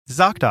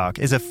ZocDoc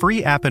is a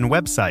free app and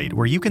website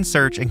where you can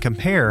search and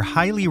compare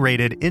highly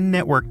rated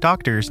in-network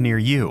doctors near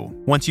you.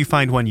 Once you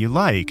find one you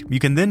like, you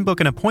can then book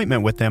an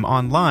appointment with them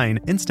online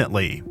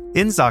instantly.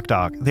 In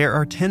ZocDoc, there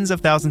are tens of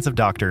thousands of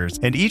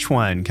doctors, and each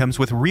one comes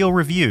with real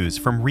reviews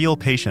from real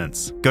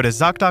patients. Go to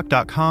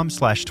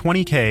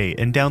ZocDoc.com/20K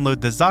and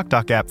download the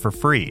ZocDoc app for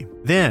free.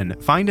 Then,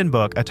 find and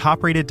book a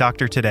top-rated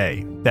doctor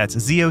today. That's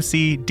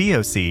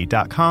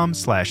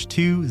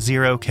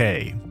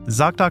ZocDoc.com/20K.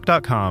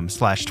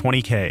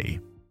 ZocDoc.com/20K.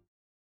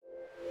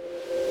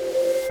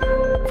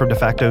 From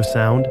DeFacto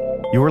Sound,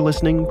 you're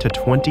listening to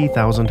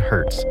 20,000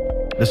 Hertz,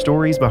 the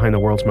stories behind the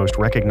world's most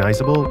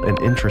recognizable and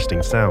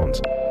interesting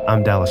sounds.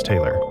 I'm Dallas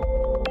Taylor.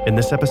 In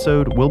this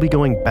episode, we'll be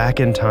going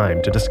back in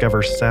time to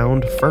discover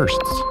sound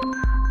firsts.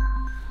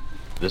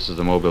 This is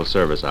the mobile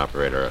service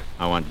operator.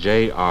 I want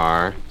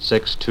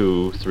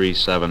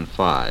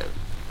JR62375.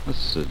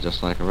 This is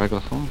just like a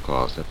regular phone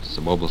call, except it's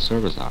a mobile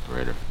service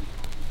operator.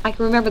 I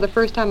can remember the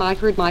first time I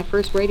heard my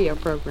first radio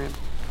program.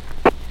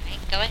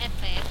 Go ahead,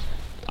 please.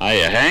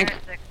 Hiya, Hank.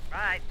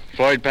 Right.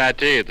 Floyd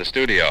Patty at the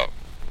studio.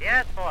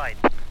 Yes, Floyd.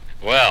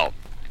 Well,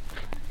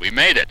 we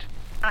made it.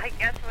 I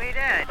guess we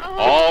did.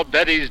 All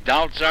Betty's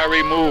doubts are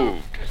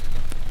removed.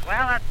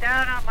 Well, I'm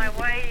down on my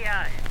way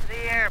to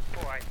the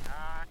airport.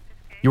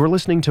 You're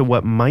listening to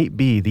what might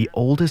be the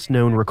oldest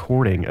known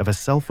recording of a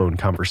cell phone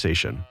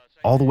conversation,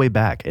 all the way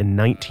back in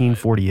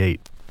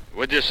 1948.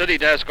 Would your city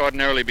desk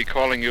ordinarily be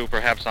calling you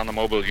perhaps on the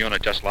mobile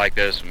unit just like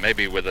this,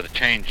 maybe with a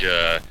change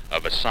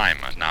of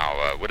assignment?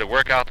 Now, would it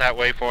work out that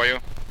way for you?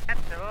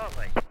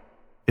 Absolutely.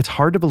 It's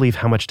hard to believe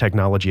how much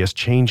technology has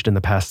changed in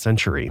the past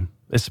century,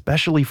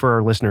 especially for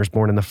our listeners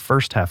born in the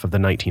first half of the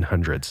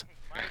 1900s.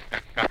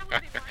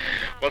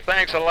 Well,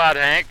 thanks a lot,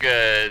 Hank.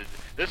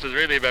 This has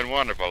really been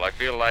wonderful. I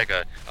feel like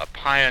a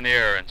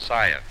pioneer in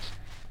science.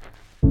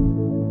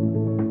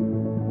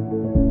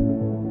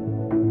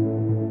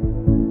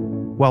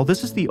 While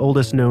this is the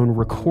oldest known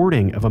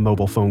recording of a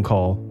mobile phone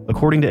call,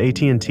 according to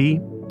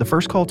AT&T, the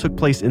first call took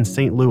place in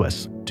St.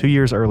 Louis 2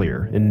 years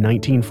earlier in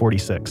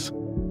 1946.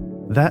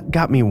 That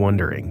got me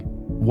wondering,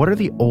 what are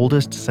the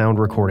oldest sound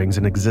recordings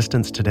in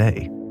existence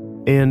today?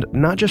 And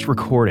not just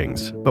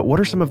recordings, but what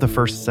are some of the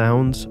first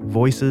sounds,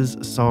 voices,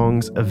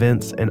 songs,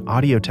 events, and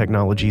audio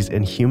technologies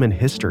in human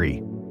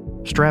history?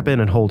 Strap in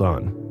and hold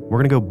on. We're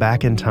going to go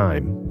back in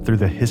time through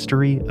the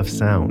history of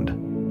sound.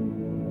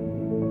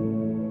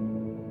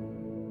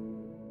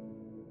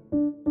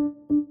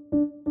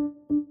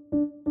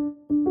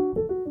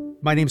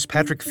 My name's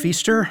Patrick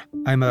Feaster.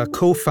 I'm a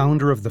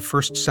co-founder of the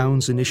First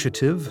Sounds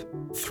Initiative,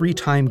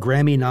 3-time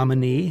Grammy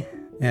nominee,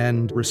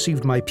 and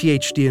received my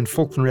PhD in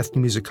Folklinger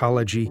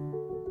ethnomusicology.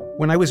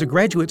 When I was a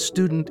graduate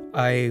student,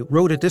 I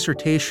wrote a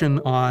dissertation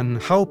on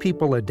how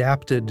people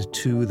adapted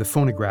to the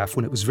phonograph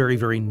when it was very,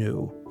 very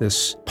new.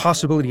 This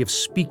possibility of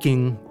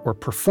speaking or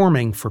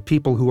performing for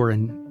people who are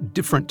in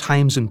different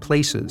times and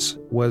places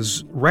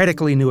was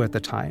radically new at the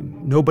time.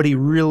 Nobody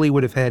really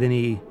would have had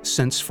any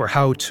sense for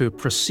how to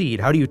proceed.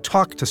 How do you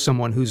talk to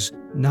someone who's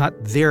not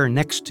there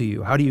next to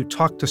you? How do you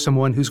talk to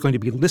someone who's going to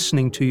be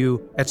listening to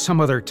you at some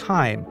other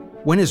time?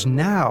 When is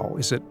now?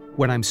 Is it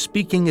when I'm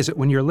speaking? Is it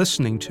when you're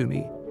listening to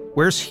me?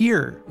 Where's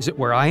here? Is it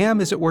where I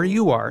am? Is it where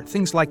you are?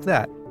 Things like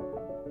that.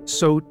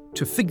 So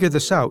to figure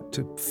this out,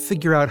 to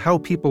figure out how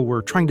people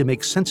were trying to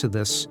make sense of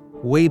this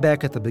way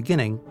back at the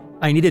beginning,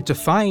 I needed to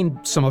find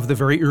some of the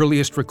very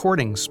earliest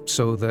recordings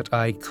so that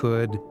I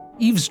could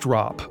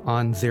eavesdrop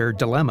on their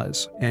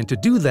dilemmas. And to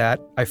do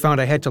that, I found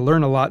I had to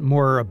learn a lot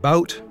more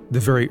about the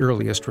very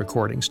earliest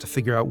recordings to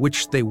figure out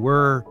which they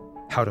were,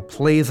 how to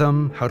play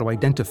them, how to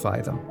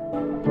identify them.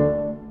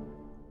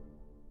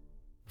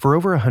 For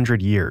over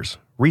 100 years,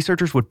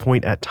 researchers would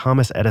point at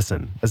Thomas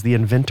Edison as the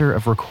inventor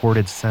of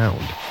recorded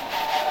sound.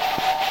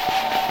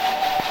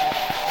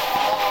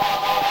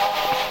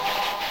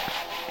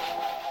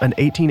 An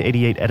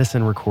 1888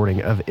 Edison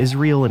recording of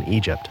Israel in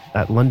Egypt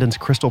at London's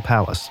Crystal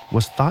Palace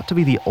was thought to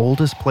be the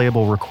oldest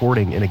playable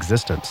recording in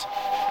existence.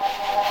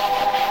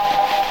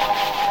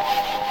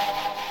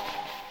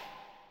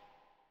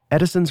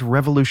 Edison's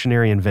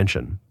revolutionary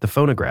invention, the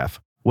phonograph,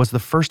 was the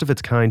first of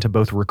its kind to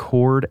both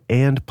record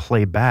and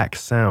play back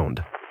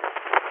sound.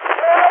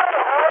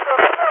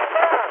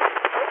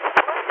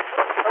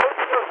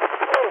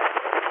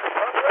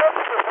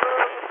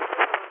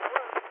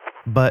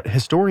 But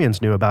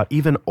historians knew about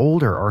even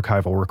older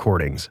archival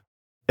recordings.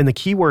 And the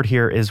key word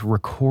here is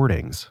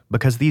recordings,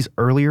 because these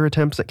earlier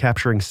attempts at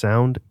capturing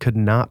sound could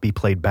not be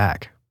played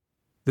back.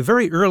 The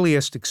very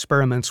earliest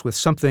experiments with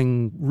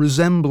something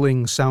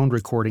resembling sound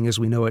recording as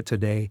we know it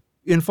today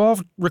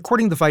involved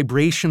recording the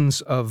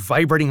vibrations of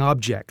vibrating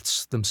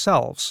objects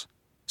themselves.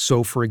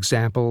 So, for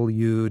example,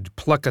 you'd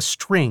pluck a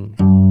string,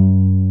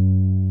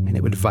 and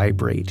it would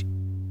vibrate.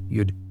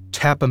 You'd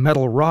tap a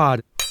metal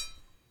rod,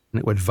 and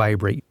it would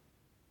vibrate.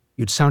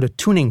 You'd sound a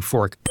tuning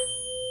fork,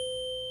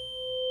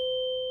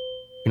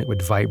 and it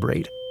would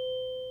vibrate.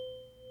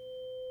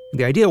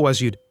 The idea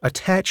was you'd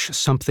attach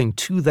something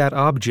to that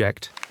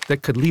object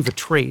that could leave a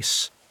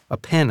trace, a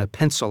pen, a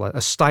pencil,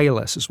 a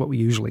stylus is what we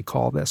usually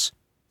call this,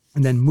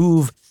 and then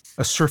move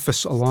a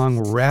surface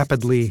along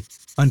rapidly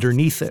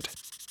underneath it.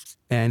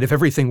 And if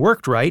everything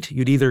worked right,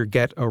 you'd either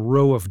get a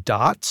row of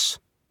dots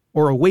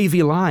or a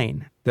wavy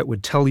line that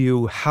would tell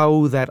you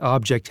how that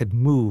object had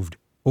moved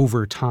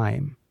over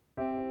time.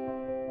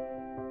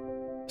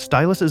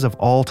 Styluses of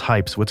all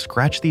types would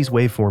scratch these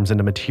waveforms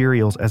into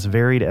materials as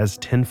varied as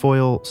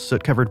tinfoil,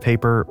 soot-covered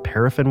paper,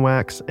 paraffin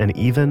wax, and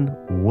even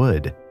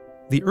wood.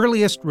 The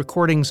earliest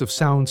recordings of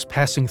sounds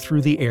passing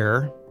through the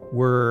air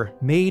were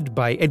made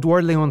by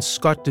Edouard Léon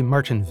Scott de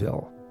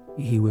Martinville.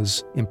 He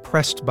was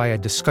impressed by a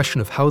discussion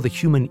of how the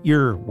human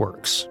ear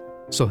works.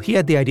 So he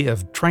had the idea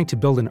of trying to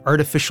build an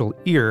artificial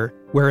ear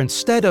where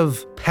instead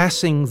of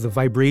passing the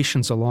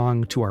vibrations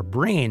along to our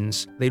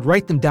brains, they'd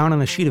write them down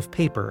on a sheet of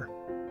paper.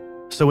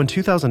 So in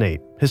 2008,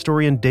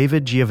 historian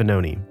David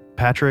Giovannoni,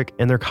 Patrick,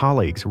 and their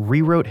colleagues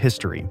rewrote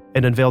history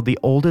and unveiled the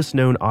oldest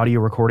known audio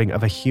recording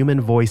of a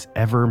human voice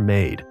ever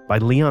made by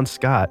Leon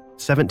Scott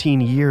 17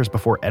 years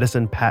before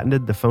Edison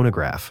patented the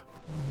phonograph.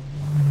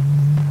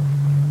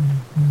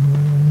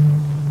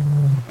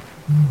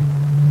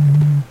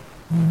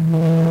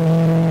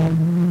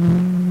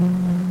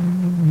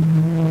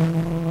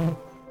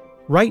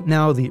 Right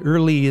now, the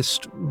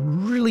earliest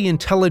really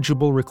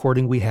intelligible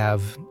recording we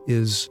have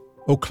is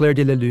Au clair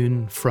de la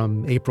lune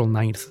from April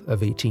 9th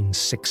of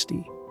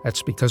 1860.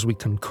 That's because we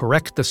can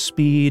correct the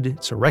speed,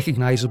 it's a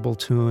recognizable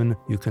tune,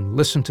 you can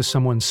listen to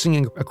someone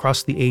singing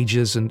across the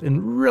ages and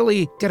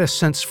really get a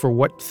sense for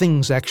what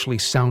things actually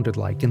sounded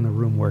like in the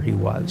room where he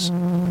was.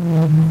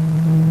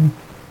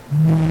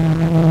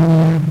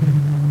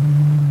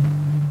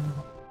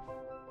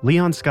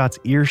 Leon Scott's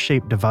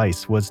ear-shaped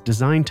device was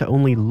designed to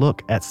only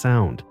look at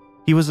sound.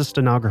 He was a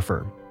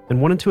stenographer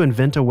and wanted to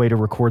invent a way to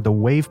record the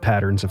wave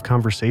patterns of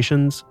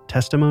conversations,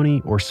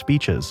 testimony, or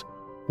speeches.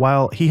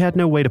 While he had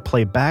no way to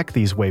play back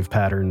these wave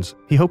patterns,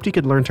 he hoped he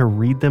could learn to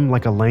read them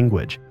like a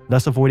language,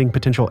 thus avoiding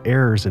potential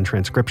errors in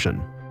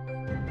transcription.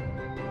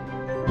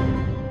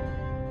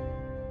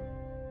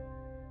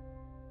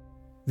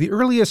 The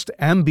earliest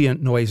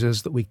ambient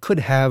noises that we could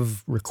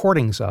have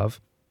recordings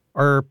of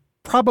are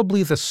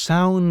probably the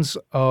sounds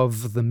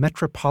of the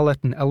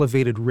Metropolitan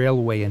Elevated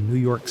Railway in New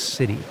York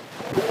City.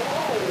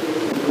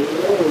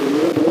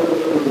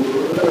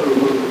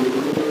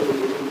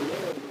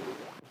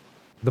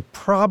 The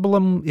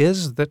problem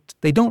is that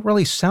they don't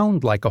really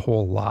sound like a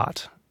whole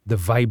lot. The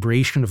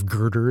vibration of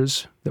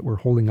girders that were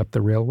holding up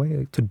the railway,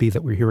 it could be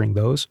that we're hearing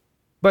those.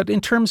 But in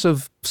terms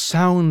of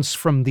sounds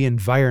from the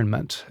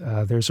environment,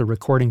 there's a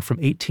recording from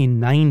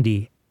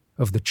 1890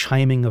 of the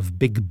chiming of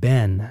Big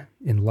Ben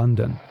in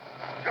London.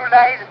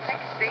 July the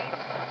 16th,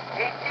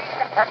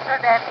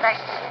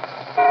 1890.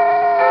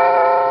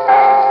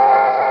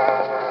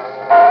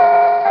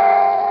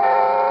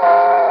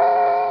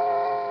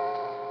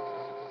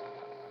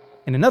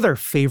 And another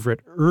favorite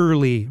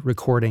early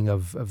recording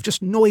of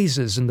just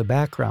noises in the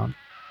background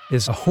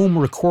is a home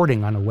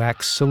recording on a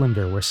wax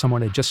cylinder where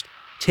someone had just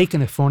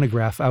taken a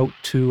phonograph out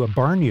to a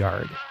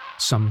barnyard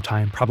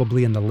sometime,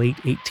 probably in the late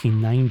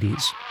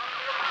 1890s.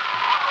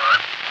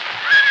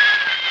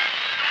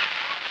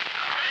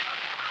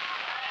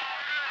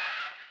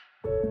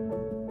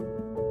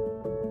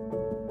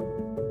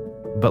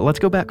 But let's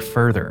go back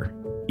further.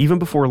 Even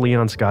before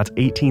Leon Scott's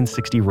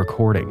 1860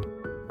 recording,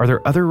 are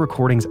there other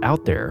recordings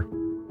out there?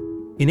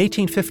 In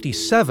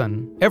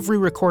 1857, every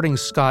recording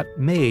Scott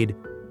made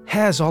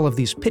has all of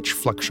these pitch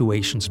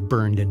fluctuations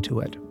burned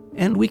into it.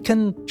 And we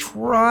can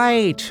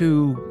try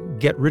to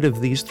get rid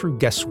of these through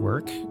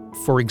guesswork.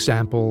 For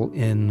example,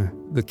 in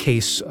the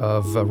case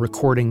of a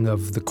recording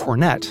of the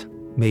cornet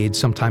made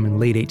sometime in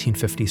late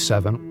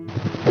 1857.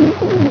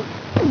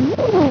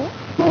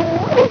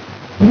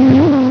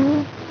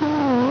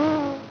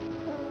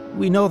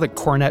 We know that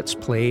cornets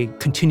play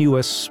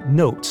continuous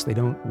notes. They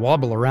don't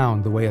wobble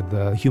around the way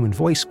the human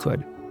voice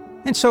could.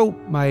 And so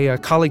my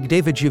colleague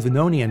David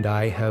Giovannoni and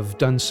I have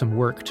done some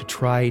work to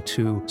try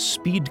to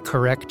speed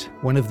correct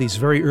one of these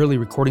very early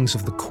recordings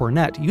of the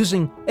cornet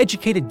using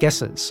educated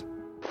guesses.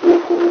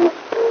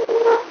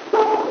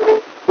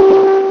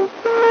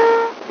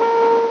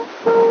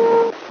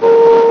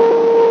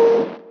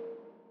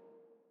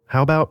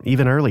 How about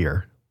even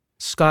earlier?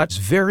 Scott's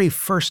very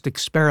first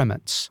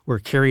experiments were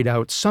carried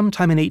out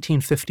sometime in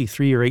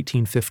 1853 or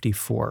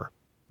 1854.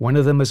 One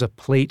of them is a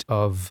plate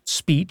of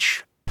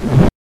speech,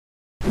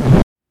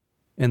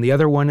 and the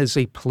other one is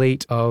a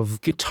plate of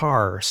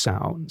guitar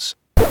sounds.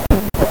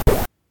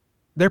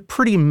 They're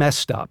pretty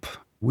messed up.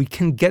 We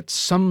can get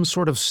some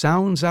sort of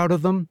sounds out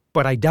of them,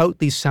 but I doubt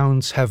these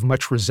sounds have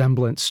much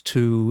resemblance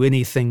to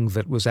anything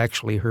that was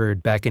actually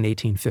heard back in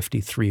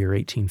 1853 or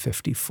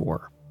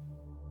 1854.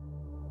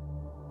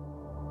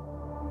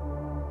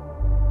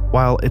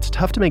 While it's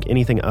tough to make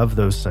anything of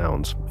those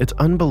sounds, it's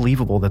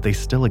unbelievable that they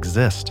still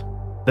exist.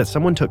 That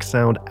someone took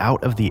sound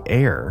out of the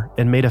air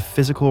and made a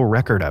physical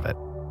record of it,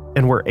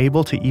 and were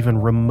able to even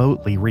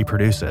remotely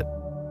reproduce it.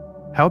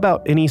 How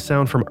about any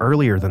sound from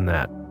earlier than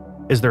that?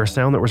 Is there a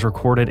sound that was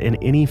recorded in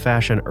any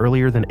fashion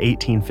earlier than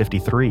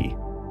 1853?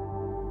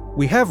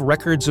 We have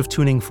records of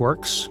tuning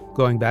forks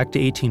going back to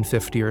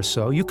 1850 or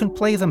so. You can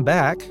play them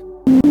back.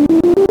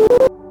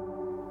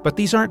 But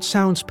these aren't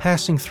sounds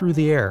passing through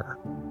the air.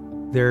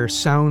 They're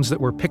sounds that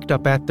were picked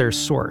up at their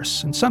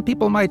source. And some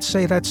people might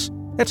say that's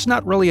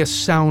not really a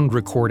sound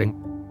recording.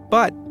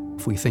 But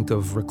if we think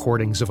of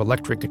recordings of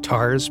electric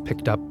guitars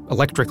picked up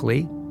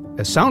electrically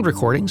as sound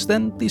recordings,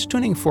 then these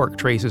tuning fork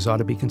traces ought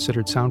to be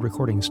considered sound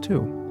recordings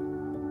too.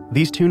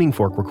 These tuning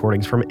fork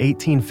recordings from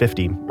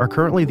 1850 are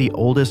currently the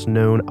oldest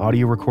known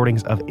audio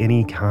recordings of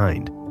any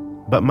kind.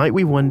 But might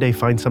we one day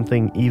find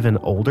something even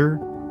older?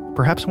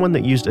 Perhaps one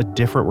that used a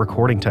different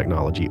recording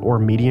technology or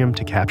medium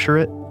to capture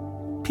it?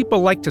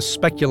 People like to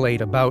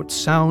speculate about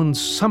sounds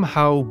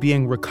somehow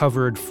being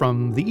recovered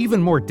from the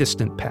even more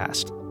distant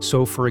past.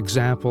 So, for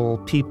example,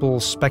 people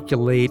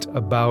speculate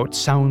about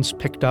sounds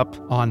picked up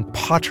on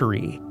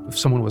pottery. If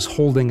someone was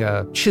holding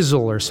a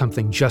chisel or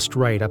something just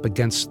right up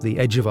against the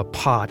edge of a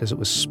pot as it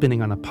was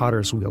spinning on a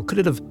potter's wheel, could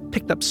it have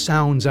picked up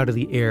sounds out of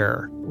the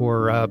air?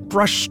 Or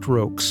brush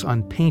strokes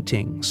on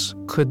paintings.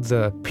 Could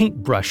the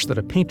paintbrush that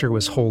a painter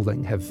was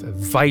holding have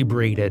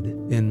vibrated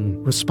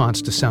in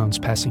response to sounds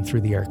passing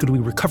through the air? Could we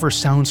recover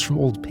sounds from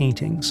old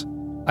paintings?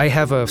 I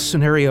have a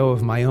scenario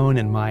of my own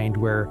in mind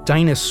where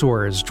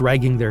dinosaurs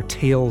dragging their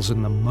tails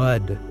in the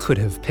mud could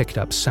have picked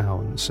up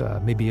sounds,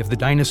 maybe of the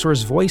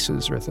dinosaurs'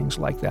 voices or things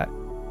like that.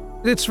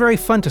 It's very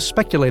fun to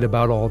speculate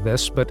about all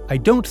this, but I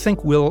don't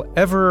think we'll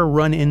ever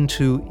run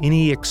into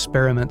any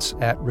experiments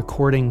at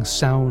recording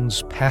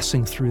sounds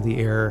passing through the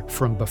air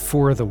from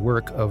before the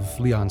work of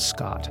Leon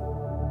Scott.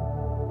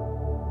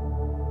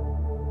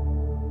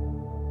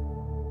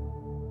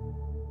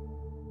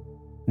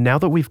 Now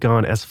that we've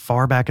gone as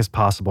far back as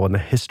possible in the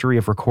history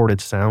of recorded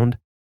sound,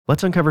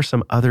 let's uncover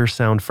some other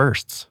sound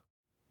firsts.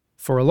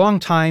 For a long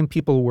time,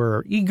 people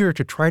were eager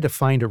to try to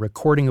find a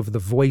recording of the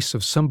voice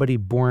of somebody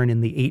born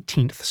in the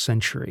 18th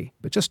century.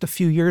 But just a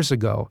few years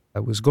ago, I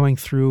was going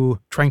through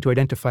trying to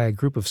identify a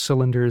group of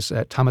cylinders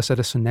at Thomas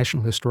Edison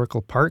National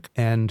Historical Park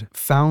and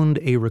found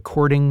a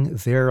recording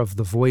there of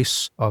the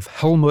voice of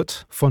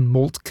Helmut von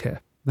Moltke,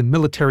 the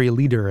military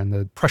leader in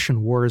the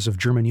Prussian Wars of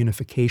German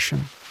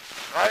unification.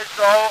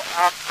 Also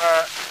am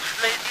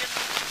Schlesien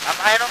am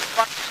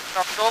 21.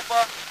 Oktober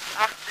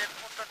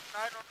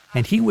 1809.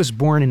 And he was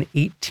born in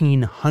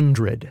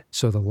 1800,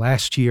 so the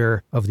last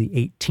year of the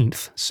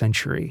 18th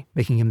century,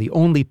 making him the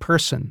only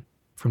person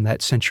from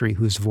that century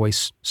whose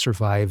voice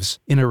survives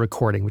in a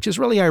recording, which is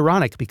really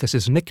ironic because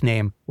his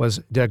nickname was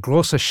Der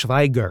große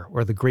Schweiger,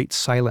 or the Great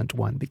Silent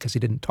One, because he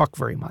didn't talk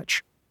very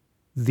much.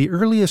 The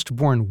earliest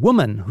born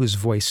woman whose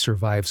voice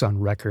survives on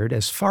record,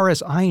 as far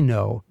as I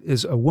know,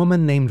 is a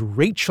woman named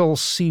Rachel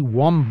C.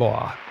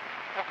 Wambaugh,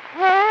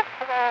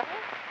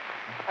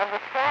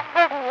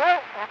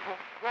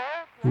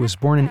 who was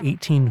born in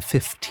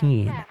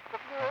 1815.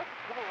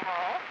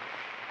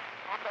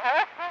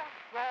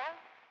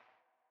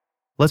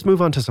 Let's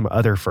move on to some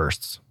other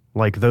firsts,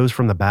 like those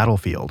from the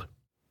battlefield.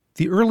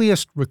 The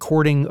earliest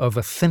recording of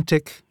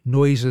authentic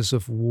noises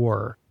of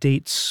war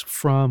dates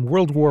from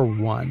World War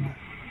I.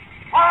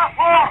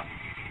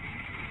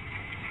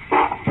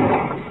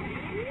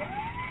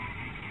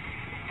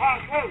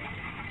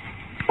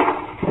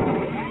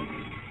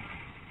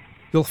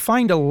 You'll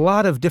find a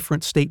lot of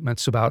different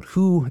statements about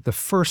who the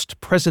first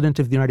president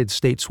of the United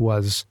States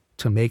was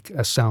to make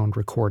a sound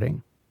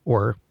recording,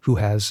 or who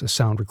has a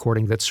sound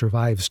recording that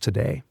survives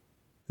today.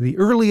 The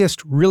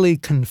earliest really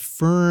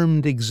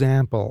confirmed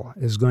example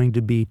is going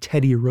to be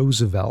Teddy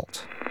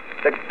Roosevelt.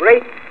 The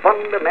great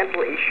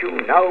fundamental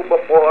issue now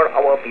before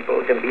our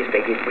people can be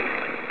stated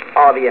briefly.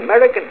 Are the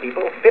American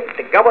people fit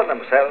to govern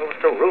themselves,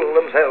 to rule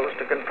themselves,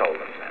 to control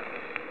themselves?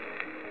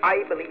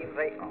 I believe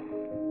they are.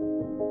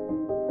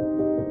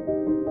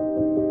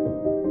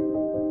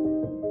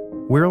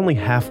 We're only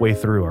halfway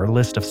through our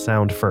list of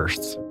sound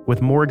firsts,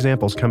 with more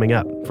examples coming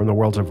up from the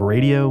worlds of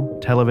radio,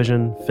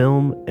 television,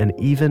 film, and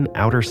even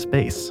outer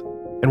space.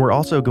 And we're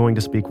also going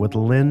to speak with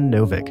Lynn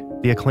Novick,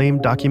 the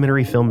acclaimed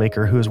documentary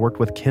filmmaker who has worked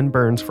with Ken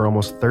Burns for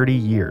almost 30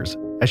 years,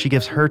 as she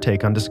gives her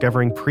take on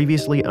discovering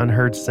previously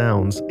unheard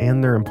sounds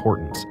and their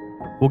importance.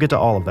 We'll get to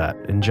all of that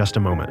in just a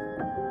moment.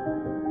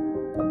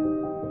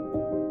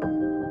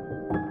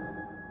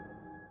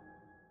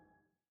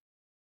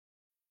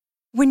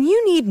 When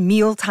you need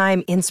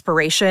mealtime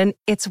inspiration,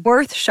 it's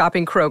worth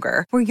shopping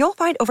Kroger, where you'll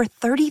find over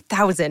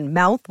 30,000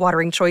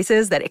 mouth-watering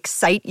choices that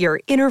excite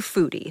your inner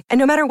foodie. And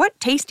no matter what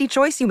tasty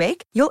choice you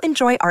make, you'll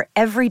enjoy our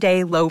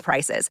everyday low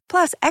prices,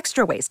 plus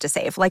extra ways to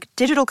save, like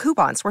digital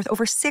coupons worth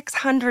over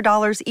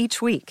 $600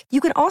 each week. You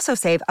can also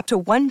save up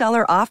to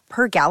 $1 off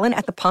per gallon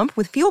at the pump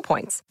with fuel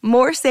points.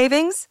 More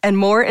savings and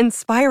more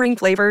inspiring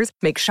flavors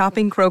make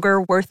shopping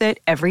Kroger worth it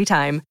every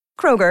time.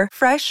 Kroger,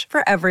 fresh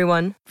for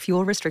everyone.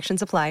 Fuel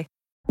restrictions apply.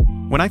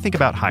 When I think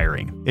about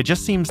hiring, it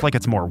just seems like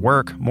it's more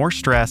work, more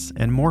stress,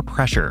 and more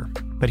pressure.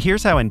 But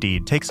here's how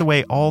Indeed takes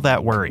away all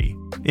that worry.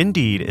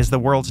 Indeed is the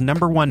world's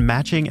 #1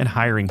 matching and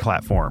hiring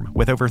platform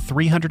with over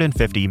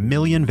 350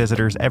 million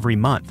visitors every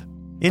month.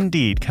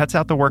 Indeed cuts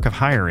out the work of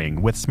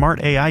hiring with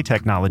smart AI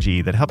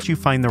technology that helps you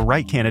find the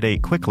right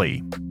candidate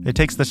quickly. It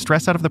takes the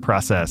stress out of the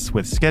process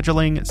with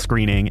scheduling,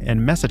 screening,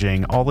 and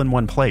messaging all in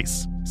one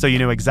place. So you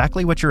know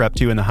exactly what you're up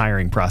to in the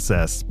hiring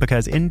process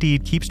because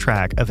Indeed keeps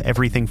track of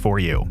everything for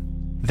you.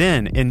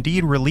 Then,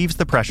 Indeed relieves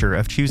the pressure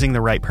of choosing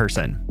the right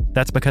person.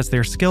 That's because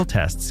their skill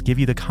tests give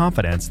you the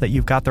confidence that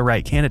you've got the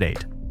right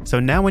candidate. So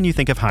now when you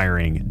think of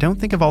hiring, don't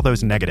think of all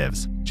those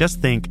negatives.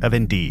 Just think of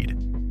Indeed.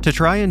 To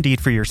try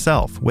Indeed for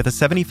yourself with a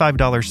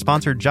 $75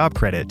 sponsored job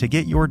credit to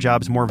get your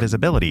jobs more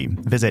visibility,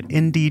 visit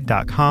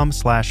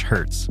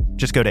Indeed.com/Hertz.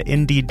 Just go to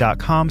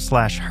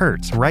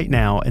Indeed.com/Hertz right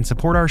now and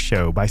support our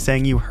show by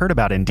saying you heard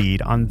about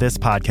Indeed on this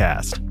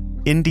podcast.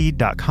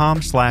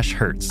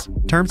 Indeed.com/Hertz.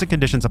 Terms and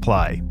conditions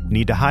apply.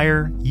 Need to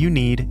hire? You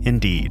need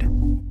Indeed.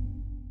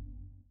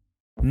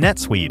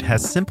 NetSuite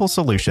has simple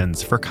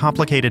solutions for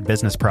complicated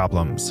business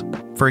problems.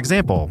 For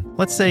example,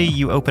 let's say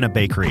you open a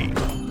bakery.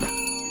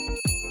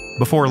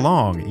 Before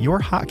long, your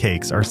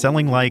hotcakes are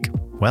selling like,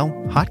 well,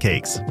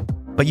 hotcakes.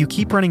 But you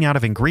keep running out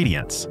of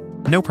ingredients.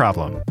 No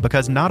problem,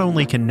 because not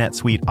only can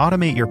NetSuite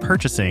automate your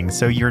purchasing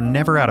so you're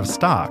never out of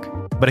stock,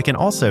 but it can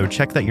also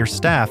check that your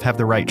staff have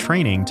the right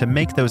training to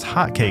make those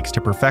hotcakes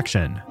to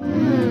perfection.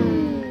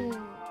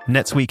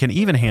 NetSuite can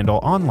even handle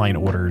online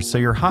orders so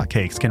your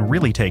hotcakes can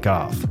really take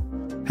off.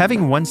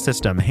 Having one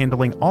system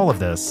handling all of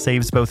this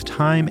saves both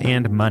time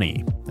and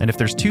money. And if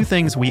there's two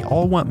things we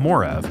all want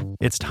more of,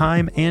 it's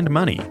time and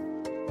money.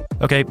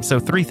 Okay, so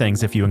 3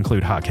 things if you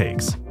include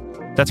hotcakes.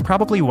 That's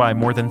probably why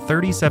more than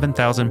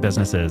 37,000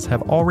 businesses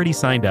have already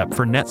signed up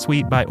for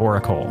NetSuite by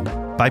Oracle.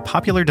 By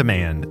popular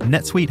demand,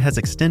 NetSuite has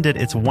extended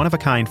its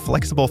one-of-a-kind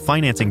flexible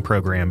financing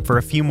program for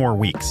a few more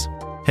weeks.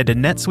 Head to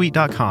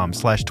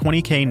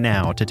netsuite.com/20K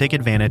now to take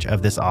advantage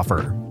of this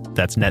offer.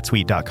 That's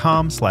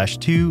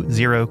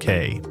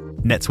netsuite.com/20K.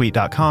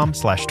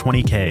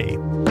 netsuite.com/20K.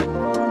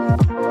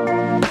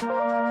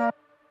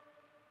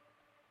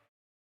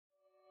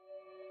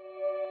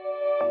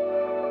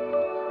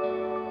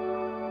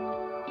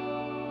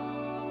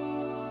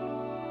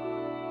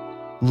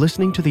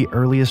 Listening to the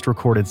earliest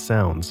recorded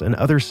sounds and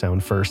other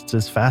sound firsts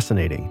is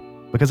fascinating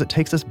because it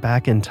takes us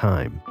back in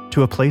time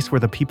to a place where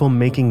the people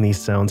making these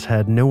sounds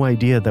had no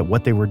idea that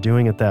what they were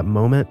doing at that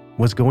moment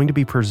was going to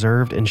be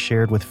preserved and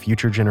shared with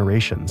future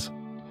generations.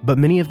 But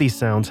many of these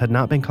sounds had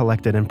not been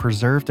collected and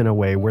preserved in a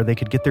way where they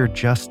could get their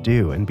just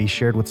due and be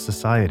shared with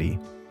society.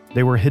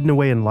 They were hidden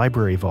away in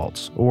library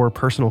vaults or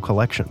personal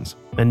collections,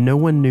 and no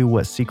one knew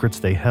what secrets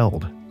they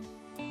held.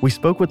 We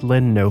spoke with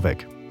Lynn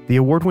Novick, the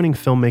award-winning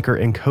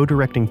filmmaker and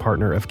co-directing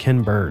partner of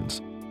Ken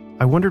Burns.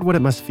 I wondered what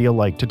it must feel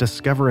like to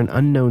discover an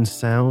unknown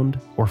sound,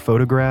 or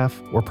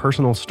photograph, or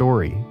personal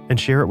story, and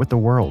share it with the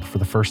world for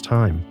the first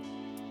time.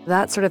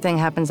 That sort of thing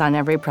happens on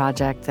every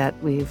project that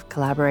we've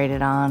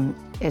collaborated on.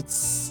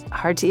 It's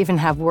hard to even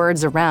have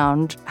words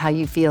around how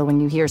you feel when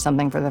you hear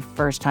something for the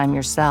first time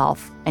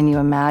yourself, and you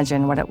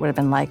imagine what it would have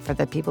been like for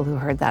the people who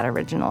heard that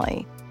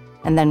originally.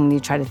 And then when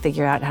you try to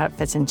figure out how it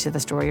fits into the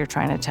story you're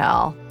trying to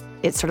tell,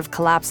 it sort of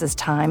collapses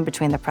time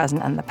between the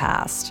present and the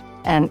past,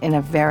 and in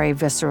a very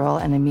visceral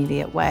and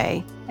immediate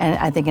way, and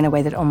I think in a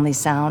way that only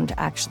sound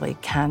actually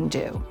can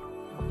do.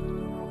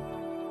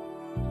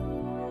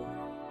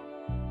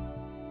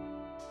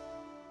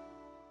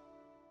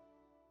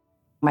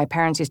 My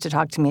parents used to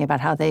talk to me about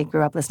how they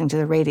grew up listening to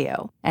the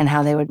radio and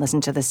how they would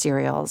listen to the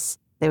serials.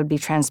 They would be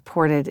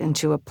transported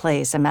into a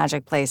place, a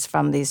magic place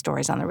from these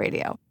stories on the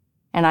radio.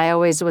 And I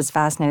always was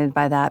fascinated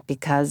by that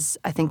because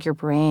I think your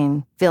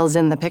brain fills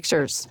in the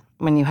pictures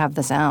when you have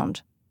the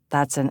sound.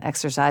 That's an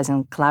exercise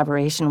in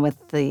collaboration with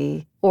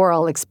the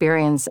oral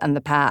experience and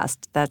the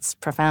past that's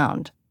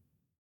profound.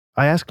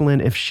 I asked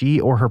Lynn if she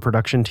or her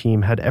production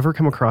team had ever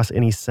come across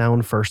any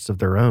sound firsts of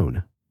their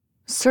own.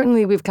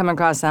 Certainly we've come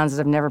across sounds that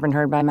have never been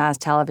heard by mass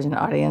television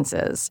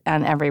audiences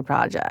on every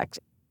project.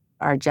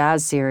 Our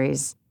jazz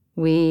series,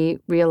 we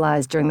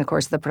realized during the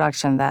course of the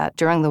production that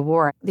during the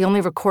war, the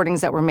only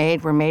recordings that were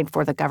made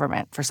for the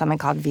government, for something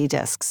called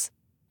V-discs.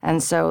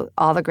 And so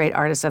all the great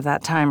artists of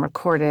that time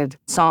recorded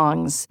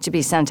songs to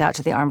be sent out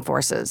to the armed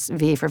forces,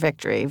 V for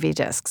victory,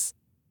 V-discs.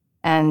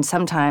 And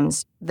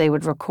sometimes they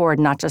would record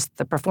not just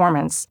the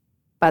performance,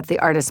 but the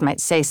artist might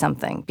say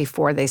something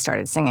before they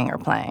started singing or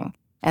playing.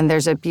 And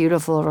there's a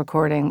beautiful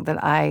recording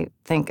that I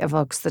think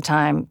evokes the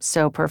time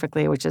so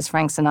perfectly, which is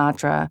Frank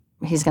Sinatra.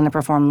 He's going to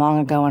perform Long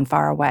Ago and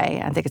Far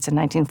Away. I think it's in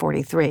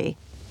 1943.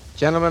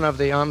 Gentlemen of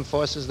the armed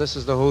forces, this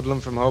is the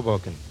hoodlum from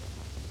Hoboken.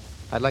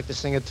 I'd like to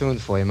sing a tune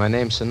for you. My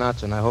name's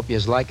Sinatra, and I hope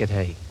yous like it,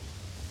 hey.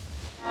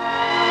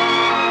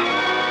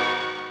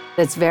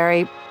 It's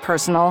very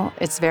personal.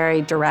 It's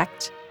very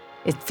direct.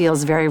 It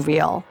feels very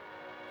real.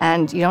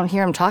 And you don't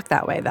hear him talk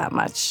that way that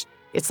much.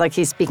 It's like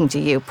he's speaking to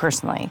you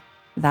personally.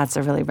 That's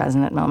a really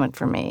resonant moment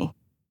for me.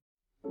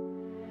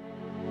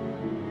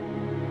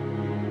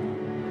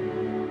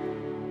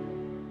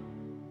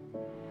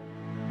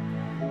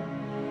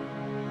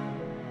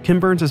 Ken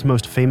Burns'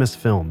 most famous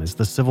film is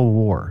The Civil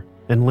War,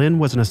 and Lynn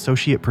was an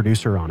associate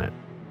producer on it.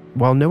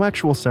 While no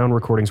actual sound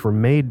recordings were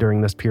made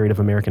during this period of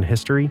American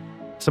history,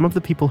 Some of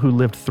the people who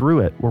lived through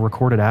it were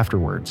recorded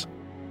afterwards.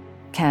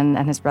 Ken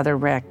and his brother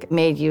Rick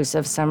made use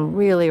of some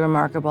really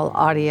remarkable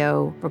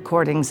audio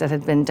recordings that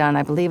had been done,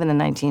 I believe, in the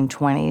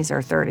 1920s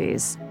or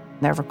 30s.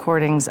 They're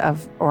recordings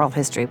of oral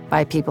history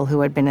by people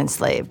who had been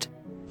enslaved.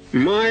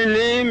 My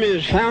name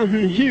is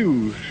Fountain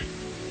Hughes.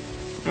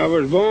 I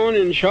was born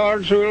in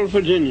Charlottesville,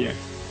 Virginia.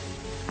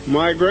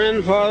 My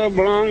grandfather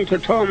belonged to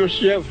Thomas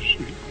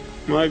Jefferson.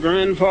 My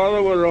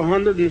grandfather was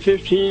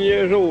 115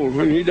 years old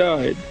when he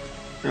died,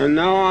 and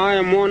now I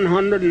am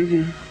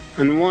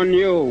 101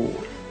 years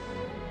old.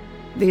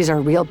 These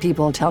are real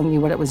people telling you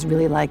what it was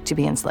really like to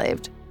be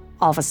enslaved.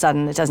 All of a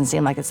sudden, it doesn't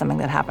seem like it's something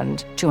that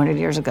happened 200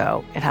 years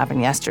ago. It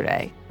happened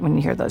yesterday when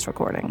you hear those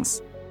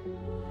recordings.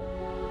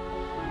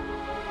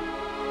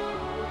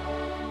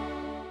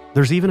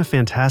 There's even a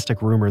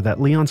fantastic rumor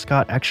that Leon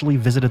Scott actually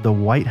visited the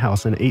White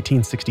House in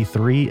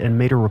 1863 and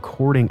made a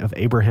recording of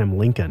Abraham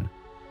Lincoln,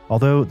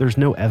 although there's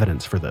no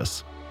evidence for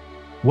this.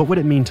 What would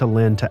it mean to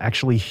Lynn to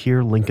actually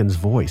hear Lincoln's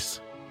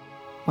voice?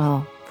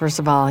 Well, first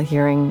of all,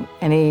 hearing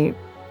any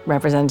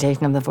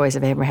representation of the voice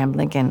of Abraham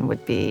Lincoln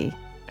would be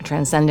a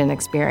transcendent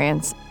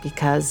experience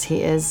because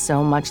he is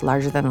so much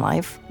larger than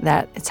life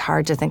that it's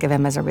hard to think of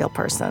him as a real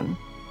person.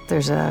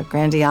 There's a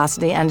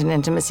grandiosity and an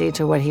intimacy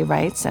to what he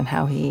writes and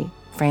how he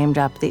framed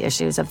up the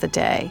issues of the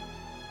day.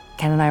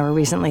 Ken and I were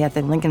recently at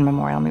the Lincoln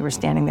Memorial, and we were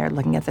standing there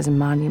looking at this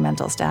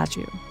monumental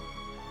statue.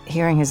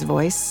 Hearing his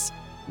voice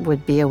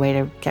would be a way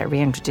to get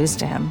reintroduced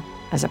to him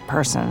as a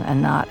person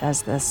and not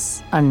as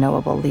this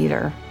unknowable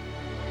leader.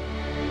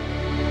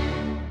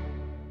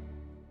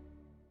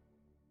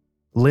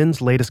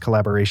 Lynn's latest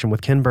collaboration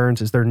with Ken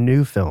Burns is their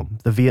new film,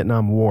 The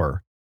Vietnam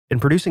War. In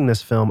producing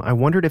this film, I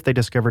wondered if they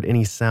discovered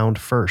any sound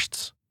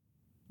firsts.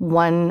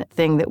 One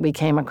thing that we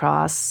came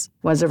across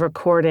was a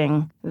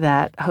recording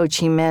that Ho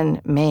Chi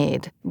Minh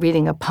made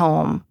reading a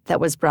poem that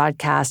was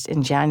broadcast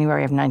in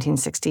January of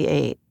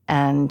 1968.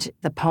 And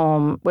the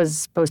poem was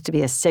supposed to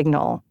be a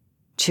signal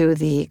to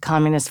the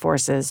communist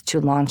forces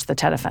to launch the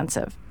Tet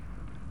Offensive.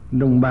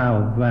 Đồng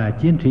bào và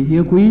chiến sĩ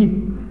yêu quý,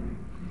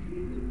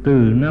 từ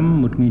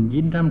năm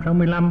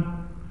 1965,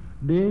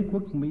 đế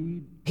quốc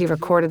Mỹ. He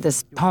recorded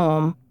this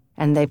poem,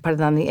 and they put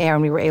it on the air,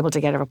 and we were able to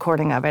get a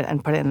recording of it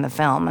and put it in the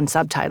film and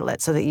subtitle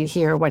it so that you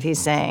hear what he's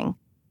saying.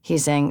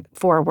 He's saying,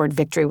 forward,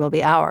 victory will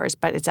be ours,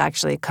 but it's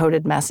actually a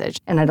coded message.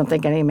 And I don't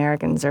think any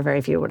Americans, or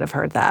very few, would have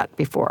heard that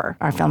before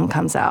our film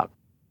comes out.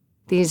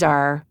 These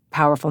are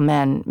powerful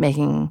men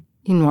making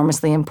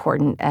enormously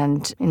important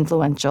and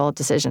influential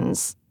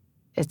decisions.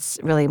 It's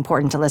really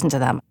important to listen to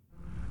them.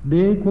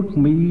 Đế quốc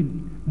Mỹ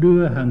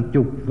đưa hàng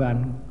chục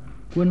vạn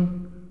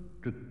quân.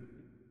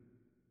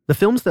 The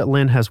films that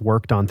Lynn has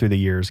worked on through the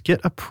years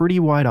get a pretty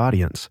wide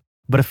audience,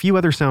 but a few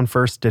other sound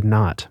firsts did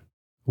not.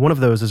 One of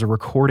those is a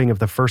recording of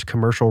the first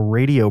commercial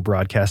radio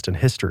broadcast in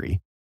history.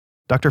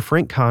 Dr.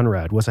 Frank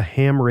Conrad was a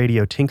ham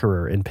radio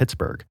tinkerer in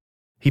Pittsburgh.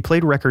 He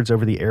played records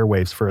over the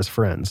airwaves for his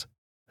friends.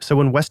 So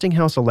when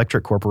Westinghouse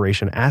Electric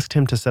Corporation asked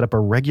him to set up a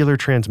regular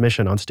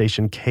transmission on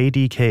station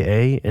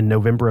KDKA in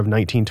November of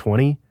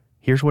 1920,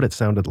 here's what it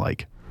sounded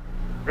like.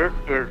 This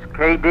is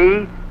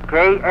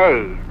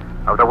KDKA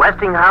of the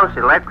Westinghouse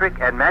Electric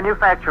and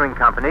Manufacturing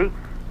Company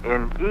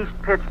in East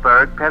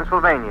Pittsburgh,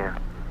 Pennsylvania.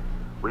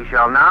 We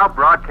shall now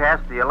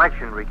broadcast the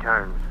election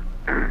returns.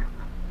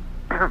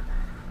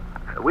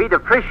 We'd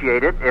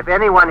appreciate it if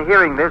anyone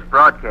hearing this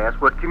broadcast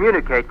would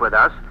communicate with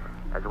us,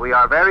 as we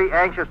are very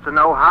anxious to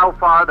know how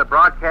far the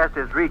broadcast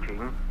is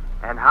reaching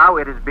and how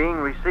it is being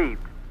received.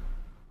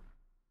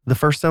 The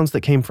first sounds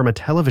that came from a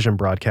television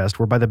broadcast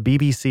were by the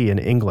BBC in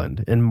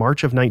England in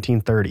March of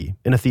 1930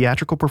 in a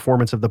theatrical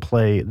performance of the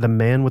play The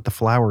Man with the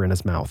Flower in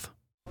His Mouth.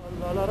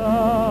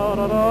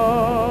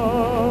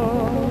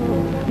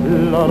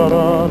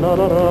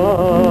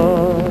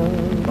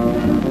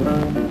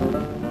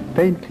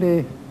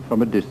 Faintly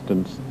from a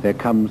distance there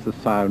comes the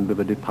sound of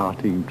a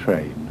departing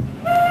train.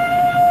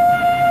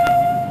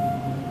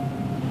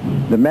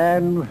 The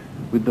man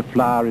with the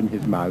flower in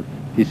his mouth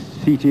is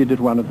seated at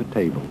one of the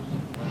tables.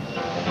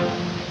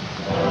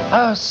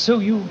 So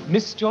you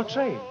missed your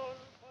train?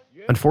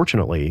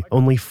 Unfortunately,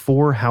 only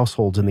 4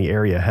 households in the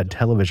area had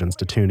televisions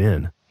to tune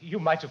in. You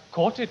might have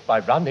caught it by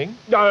running.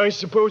 I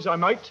suppose I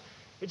might.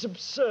 It's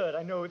absurd,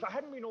 I know. If I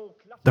hadn't been all...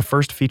 The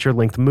first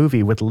feature-length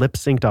movie with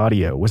lip-synced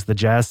audio was The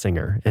Jazz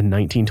Singer in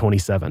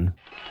 1927.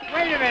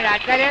 Wait a minute, I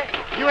tell you.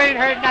 You ain't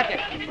heard nothing.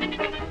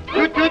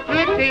 Toot, toot,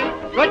 tootsie.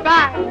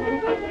 Goodbye.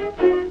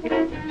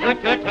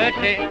 Toot, toot,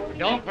 tootsie.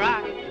 Don't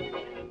cry.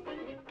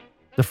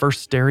 The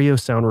first stereo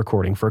sound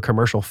recording for a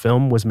commercial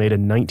film was made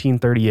in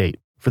 1938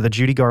 for the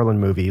Judy Garland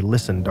movie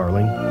Listen,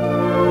 Darling.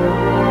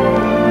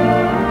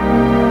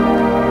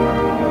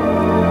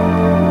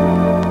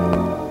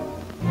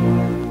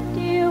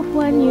 Dear,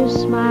 when you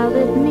smiled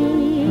at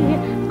me,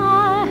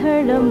 I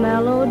heard a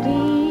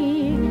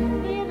melody.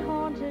 It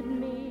haunted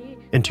me.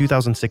 In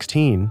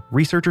 2016,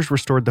 researchers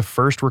restored the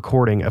first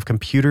recording of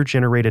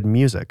computer-generated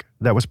music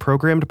that was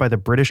programmed by the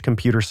British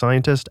computer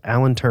scientist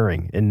Alan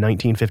Turing in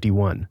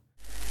 1951.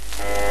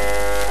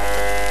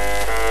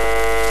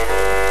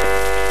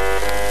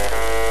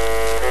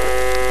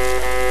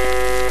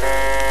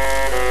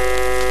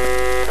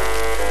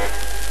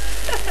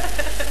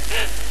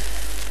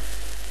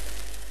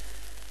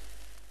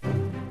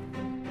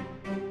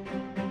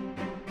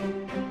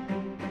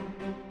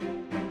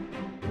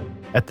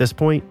 At this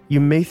point, you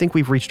may think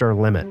we've reached our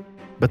limit,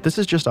 but this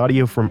is just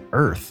audio from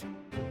Earth.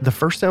 The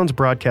first sounds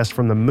broadcast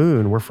from the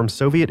moon were from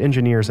Soviet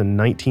engineers in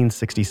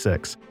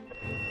 1966.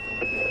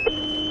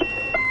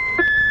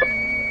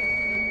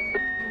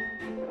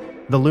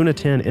 The Luna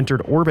 10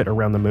 entered orbit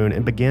around the moon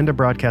and began to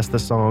broadcast the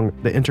song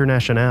The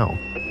Internationale.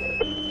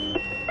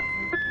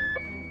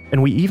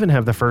 And we even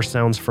have the first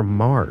sounds from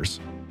Mars.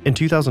 In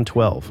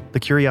 2012, the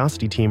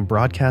Curiosity team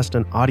broadcast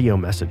an audio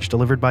message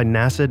delivered by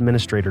NASA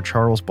Administrator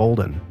Charles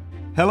Bolden.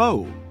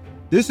 Hello,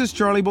 this is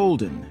Charlie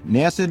Bolden,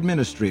 NASA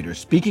Administrator,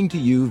 speaking to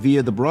you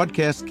via the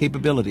broadcast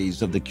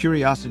capabilities of the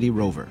Curiosity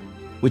rover,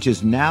 which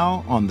is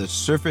now on the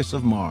surface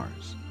of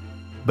Mars.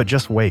 But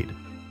just wait.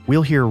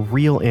 We'll hear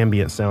real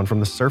ambient sound from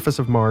the surface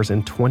of Mars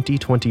in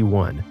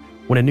 2021,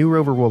 when a new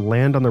rover will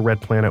land on the red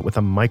planet with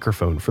a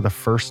microphone for the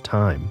first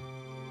time.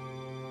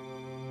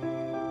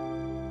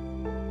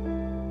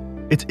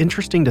 It's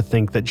interesting to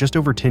think that just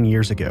over 10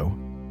 years ago,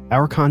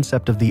 our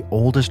concept of the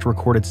oldest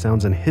recorded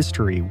sounds in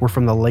history were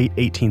from the late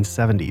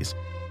 1870s.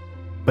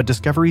 But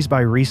discoveries by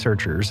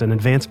researchers and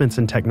advancements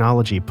in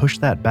technology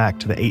pushed that back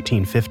to the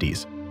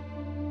 1850s.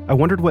 I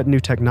wondered what new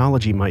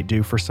technology might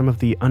do for some of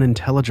the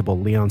unintelligible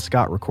Leon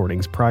Scott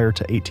recordings prior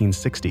to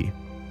 1860.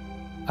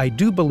 I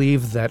do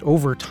believe that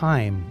over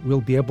time,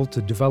 we'll be able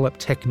to develop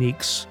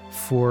techniques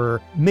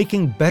for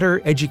making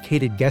better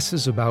educated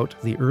guesses about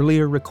the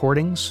earlier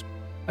recordings.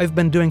 I've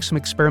been doing some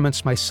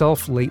experiments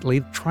myself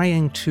lately,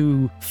 trying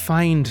to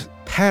find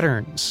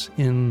patterns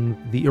in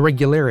the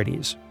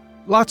irregularities.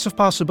 Lots of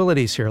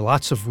possibilities here,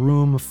 lots of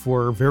room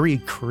for very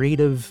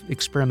creative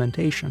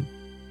experimentation.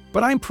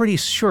 But I'm pretty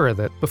sure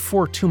that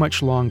before too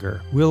much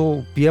longer,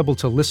 we'll be able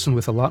to listen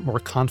with a lot more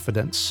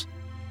confidence.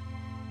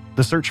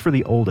 The search for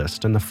the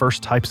oldest and the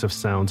first types of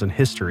sounds in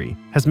history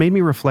has made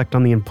me reflect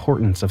on the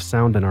importance of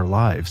sound in our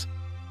lives.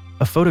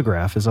 A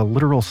photograph is a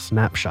literal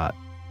snapshot.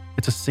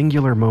 It's a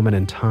singular moment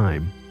in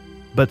time.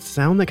 But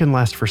sound that can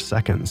last for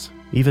seconds,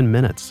 even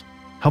minutes,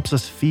 helps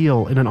us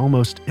feel in an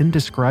almost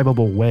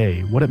indescribable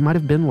way what it might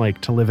have been like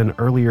to live in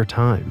earlier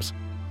times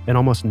and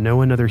almost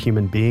know another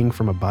human being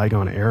from a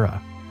bygone era.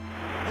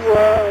 You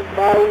are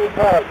my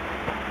heart,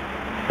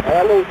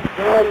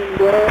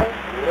 Alexander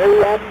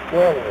Graham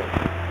Bell.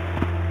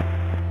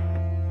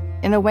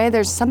 In a way,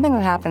 there's something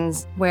that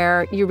happens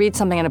where you read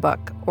something in a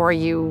book or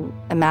you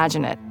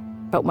imagine it,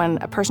 but when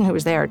a person who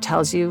was there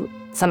tells you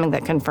something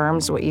that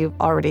confirms what you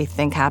already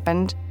think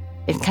happened,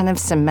 it kind of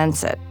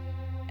cements it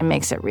and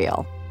makes it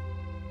real.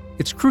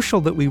 It's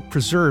crucial that we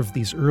preserve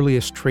these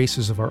earliest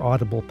traces of our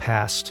audible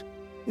past.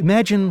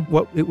 Imagine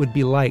what it would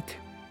be like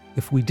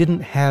if we didn't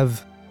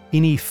have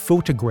any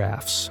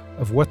photographs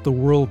of what the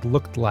world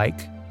looked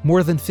like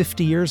more than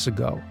 50 years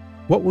ago.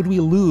 What would we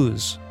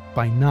lose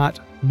by not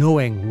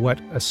knowing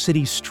what a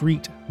city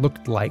street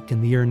looked like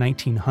in the year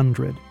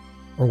 1900,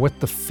 or what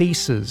the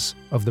faces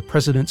of the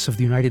presidents of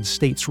the United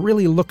States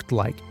really looked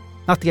like?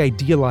 Not the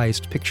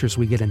idealized pictures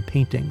we get in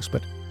paintings,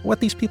 but what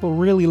these people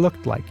really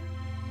looked like.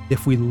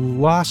 If we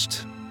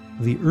lost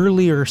the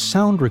earlier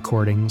sound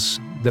recordings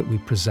that we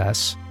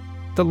possess,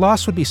 the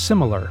loss would be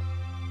similar.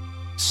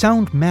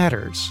 Sound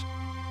matters.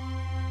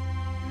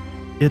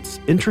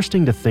 It's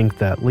interesting to think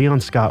that Leon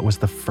Scott was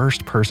the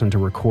first person to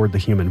record the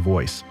human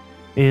voice.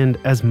 And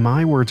as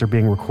my words are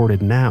being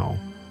recorded now,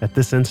 at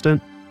this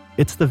instant,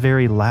 it's the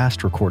very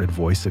last recorded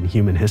voice in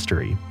human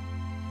history.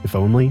 If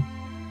only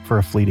for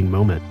a fleeting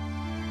moment.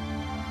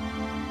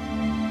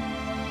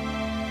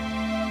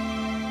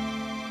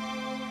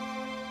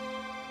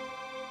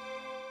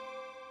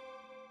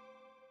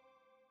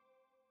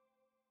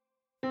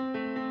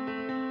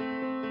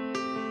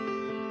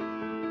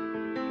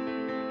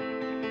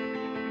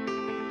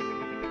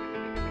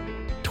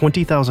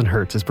 "20,000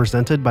 Hertz" is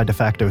presented by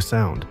DeFacto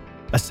Sound,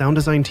 a sound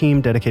design team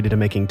dedicated to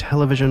making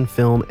television,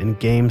 film, and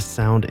games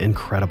sound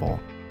incredible.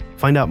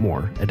 Find out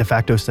more at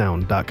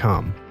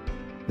defactosound.com.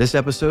 This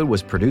episode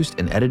was produced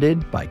and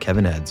edited by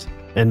Kevin Eds.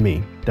 And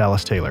me,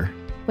 Dallas Taylor.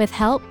 With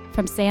help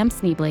from Sam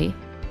Sneebly.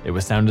 It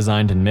was sound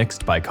designed and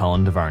mixed by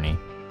Colin DeVarney.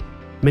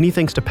 Many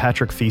thanks to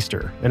Patrick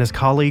Feaster and his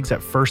colleagues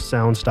at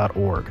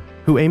firstsounds.org,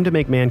 who aim to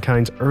make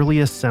mankind's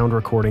earliest sound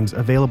recordings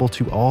available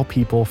to all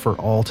people for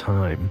all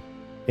time.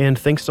 And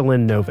thanks to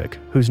Lynn Novick,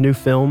 whose new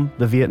film,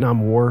 The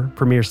Vietnam War,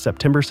 premieres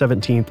September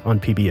 17th on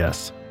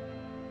PBS.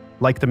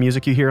 Like the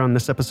music you hear on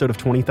this episode of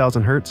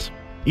 20,000 Hertz?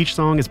 Each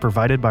song is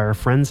provided by our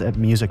friends at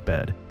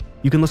MusicBed.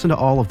 You can listen to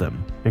all of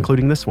them,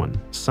 including this one,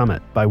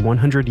 Summit by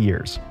 100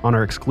 Years, on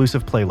our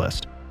exclusive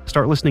playlist.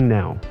 Start listening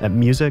now at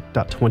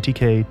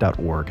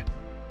music.20k.org.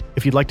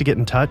 If you'd like to get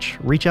in touch,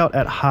 reach out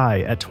at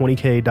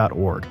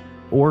hi@20k.org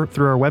or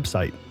through our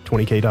website,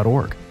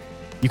 20k.org.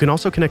 You can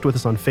also connect with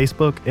us on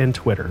Facebook and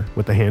Twitter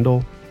with the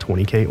handle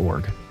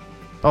 20k.org.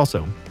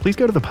 Also, please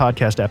go to the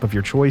podcast app of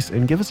your choice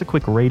and give us a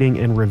quick rating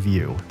and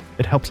review.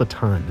 It helps a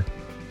ton.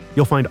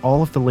 You'll find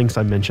all of the links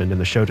I mentioned in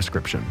the show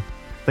description.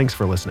 Thanks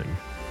for listening.